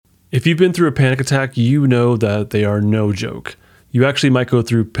If you've been through a panic attack, you know that they are no joke. You actually might go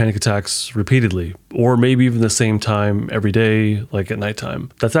through panic attacks repeatedly, or maybe even the same time every day, like at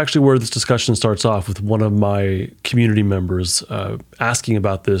nighttime. That's actually where this discussion starts off, with one of my community members asking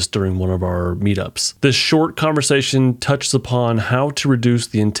about this during one of our meetups. This short conversation touches upon how to reduce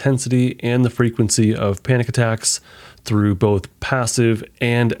the intensity and the frequency of panic attacks through both passive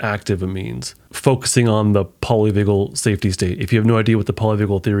and active means, focusing on the polyvagal safety state. If you have no idea what the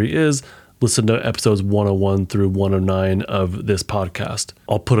polyvagal theory is, listen to episodes 101 through 109 of this podcast.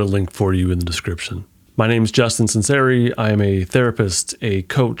 I'll put a link for you in the description. My name is Justin Sinceri. I am a therapist, a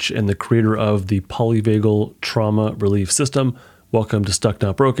coach, and the creator of the Polyvagal Trauma Relief System. Welcome to Stuck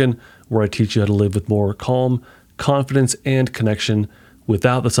Not Broken, where I teach you how to live with more calm, confidence, and connection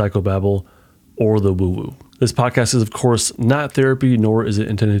without the psychobabble or the woo-woo. This podcast is, of course, not therapy, nor is it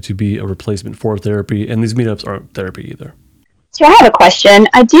intended to be a replacement for therapy, and these meetups aren't therapy either. So I have a question.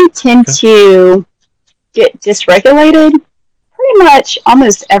 I do tend to get dysregulated pretty much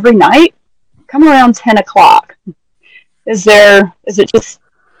almost every night, come around 10 o'clock. Is it just,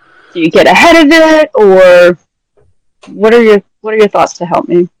 do you get ahead of it, or what are your thoughts to help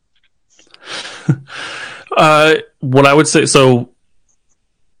me? What I would say, so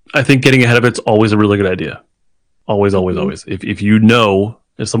I think getting ahead of it's always a really good idea. Always, always, always.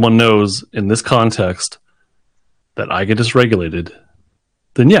 If someone knows in this context that I get dysregulated,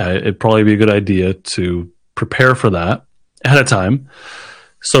 then yeah, it'd probably be a good idea to prepare for that ahead of time.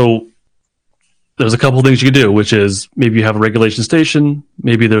 So there's a couple of things you could do, which is maybe you have a regulation station.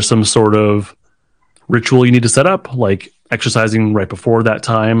 Maybe there's some sort of ritual you need to set up, like exercising right before that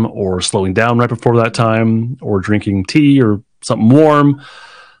time, or slowing down right before that time, or drinking tea or something warm,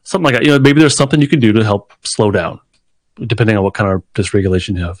 something like that. Maybe there's something you can do to help slow down, depending on what kind of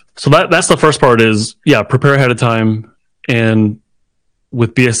dysregulation you have. So that's the first part is, prepare ahead of time. And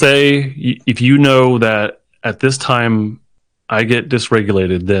with BSA, if you know that at this time I get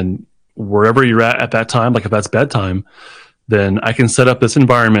dysregulated, then wherever you're at that time, like if that's bedtime, then I can set up this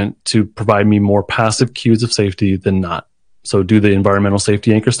environment to provide me more passive cues of safety than not. So do the environmental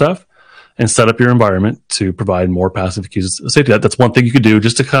safety anchor stuff and set up your environment to provide more passive cues of safety. That's one thing you could do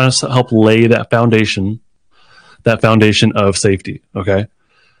just to kind of help lay that foundation of safety. Okay.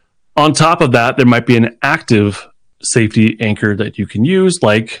 On top of that, there might be an active safety anchor that you can use,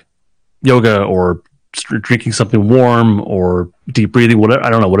 like yoga or drinking something warm or deep breathing, whatever. I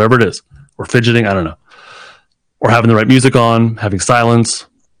don't know, whatever it is, or fidgeting. I don't know, or having the right music on, having silence.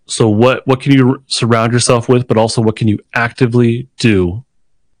 So what can you surround yourself with, but also what can you actively do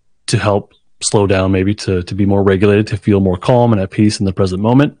to help slow down, maybe to be more regulated, to feel more calm and at peace in the present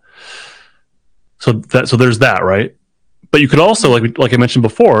moment. So there's that, right? But you could also, like I mentioned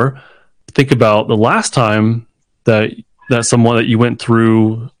before, think about the last time that someone that you went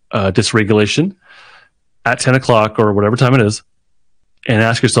through dysregulation at 10 o'clock or whatever time it is, and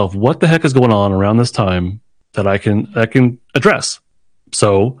ask yourself, what the heck is going on around this time that I can address?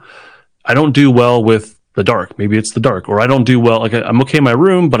 So I don't do well with the dark. Maybe it's the dark, or I don't do well. Like I'm okay in my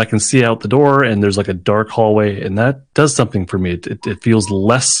room, but I can see out the door and there's like a dark hallway, and that does something for me. It feels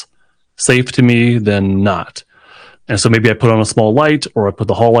less safe to me than not. And so maybe I put on a small light, or I put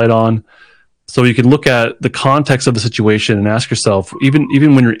the hall light on. So you can look at the context of the situation and ask yourself, even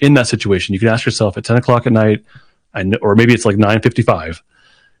when you're in that situation, you can ask yourself at 10 o'clock at night, or maybe it's like 9:55,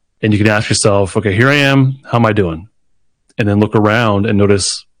 and you can ask yourself, okay, here I am, how am I doing? And then look around and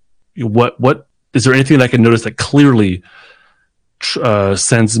notice what is there anything that I can notice that clearly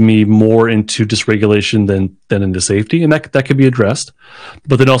sends me more into dysregulation than into safety, and that could be addressed.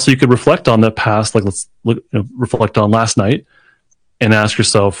 But then also you could reflect on the past, like reflect on last night and ask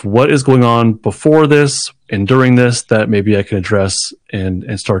yourself, what is going on before this and during this that maybe I can address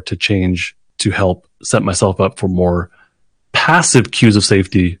and start to change to help set myself up for more passive cues of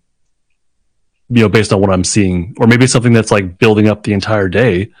safety, based on what I'm seeing, or maybe something that's like building up the entire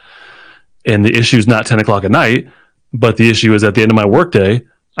day. And the issue is not 10 o'clock at night, but the issue is at the end of my workday,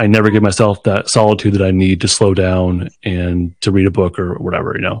 I never give myself that solitude that I need to slow down and to read a book or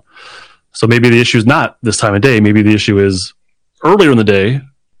whatever, So maybe the issue is not this time of day. Maybe the issue is earlier in the day,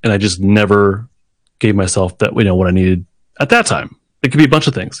 and I just never gave myself that, what I needed at that time. It could be a bunch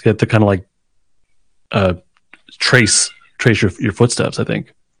of things. You have to kind of like trace your footsteps, I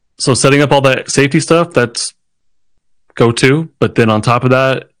think. So setting up all that safety stuff, that's go to. But then on top of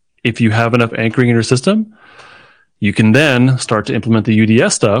that, if you have enough anchoring in your system, you can then start to implement the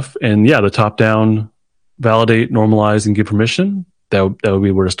UDS stuff. And the top-down, validate, normalize, and give permission. That would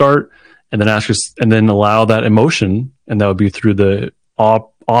be where to start. And then and then allow that emotion. And that would be through the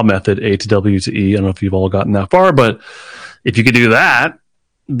awe method, A to W to E. I don't know if you've all gotten that far, but if you could do that,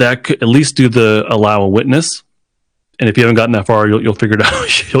 that could at least do the allow a witness. And if you haven't gotten that far, you'll figure it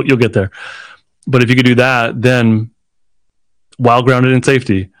out. you'll get there. But if you could do that, then while grounded in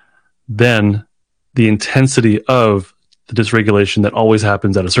safety, then the intensity of the dysregulation that always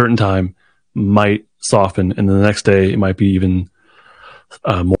happens at a certain time might soften, and the next day it might be even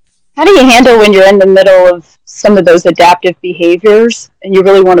more. How do you handle when you're in the middle of some of those adaptive behaviors and you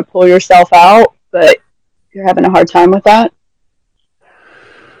really want to pull yourself out, but you're having a hard time with that?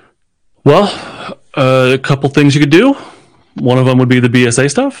 Well, a couple things you could do. One of them would be the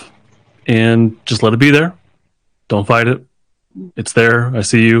BSA stuff, and just let it be there. Don't fight it. It's there. I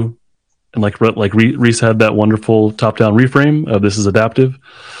see you. And like Reese had that wonderful top-down reframe of this is adaptive.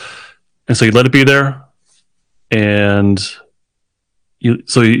 And so you let it be there, and you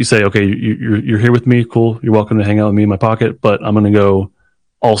say, okay, you're here with me, cool. You're welcome to hang out with me in my pocket, but I'm going to go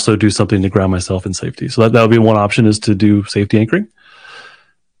also do something to ground myself in safety. So that would be one option, is to do safety anchoring.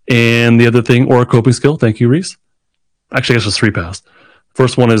 And the other thing, or a coping skill. Thank you, Reese. Actually, I guess it's 3 paths.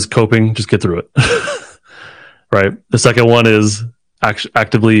 First one is coping, just get through it. Right. The second one is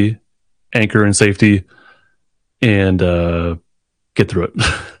actively anchor in safety and get through it.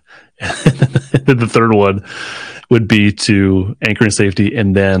 And then the third one would be to anchor in safety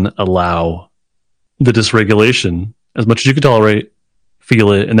and then allow the dysregulation as much as you can tolerate,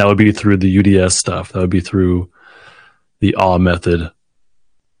 feel it, and that would be through the UDS stuff. That would be through the awe method,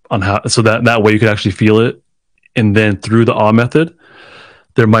 on how, so that way you could actually feel it. And then through the awe method,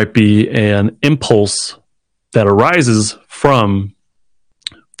 there might be an impulse that arises from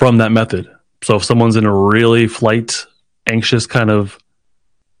that method. So if someone's in a really flight, anxious kind of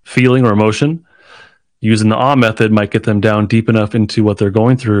feeling or emotion, using the awe method might get them down deep enough into what they're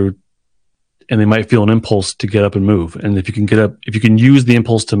going through, and they might feel an impulse to get up and move. And if you can get up, if you can use the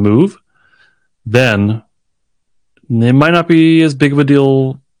impulse to move, then it might not be as big of a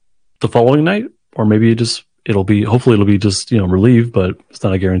deal the following night, or maybe hopefully it'll be just, relieved, but it's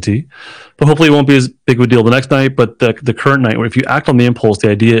not a guarantee. But hopefully it won't be as big of a deal the next night. But the current night, where if you act on the impulse, the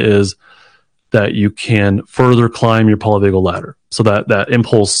idea is that you can further climb your polyvagal ladder, so that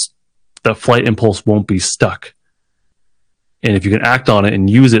impulse, that flight impulse, won't be stuck. And if you can act on it and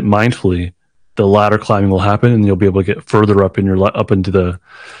use it mindfully, the ladder climbing will happen, and you'll be able to get further up into the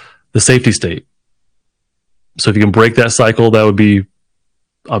safety state. So if you can break that cycle, that would be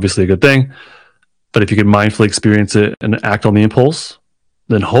obviously a good thing. But if you can mindfully experience it and act on the impulse,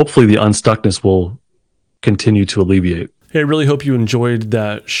 then hopefully the unstuckness will continue to alleviate. Hey, I really hope you enjoyed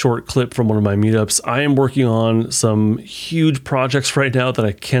that short clip from one of my meetups. I am working on some huge projects right now that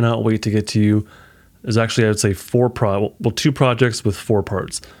I cannot wait to get to you. There's actually, I would say, 2 projects with 4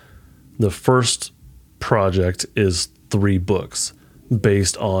 parts. The first project is 3 books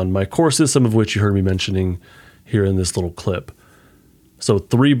based on my courses, some of which you heard me mentioning here in this little clip. So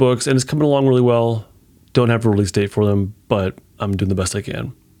 3 books, and it's coming along really well. Don't have a release date for them, but I'm doing the best I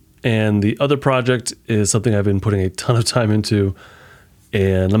can. And the other project is something I've been putting a ton of time into,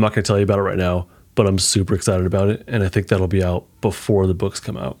 and I'm not going to tell you about it right now, but I'm super excited about it, and I think that'll be out before the books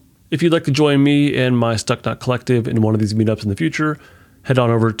come out. If you'd like to join me and my Stuck Not Collective in one of these meetups in the future, head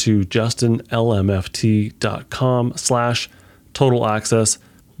on over to justinlmft.com/total access.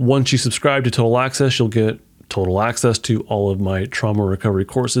 Once you subscribe to Total Access, you'll get total access to all of my trauma recovery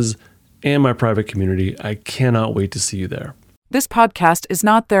courses and my private community. I cannot wait to see you there. This podcast is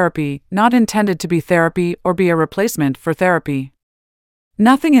not therapy, not intended to be therapy or be a replacement for therapy.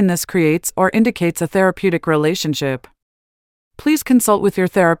 Nothing in this creates or indicates a therapeutic relationship. Please consult with your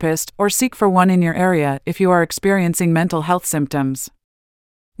therapist or seek for one in your area if you are experiencing mental health symptoms.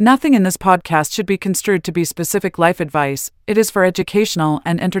 Nothing in this podcast should be construed to be specific life advice. It is for educational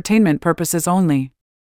and entertainment purposes only.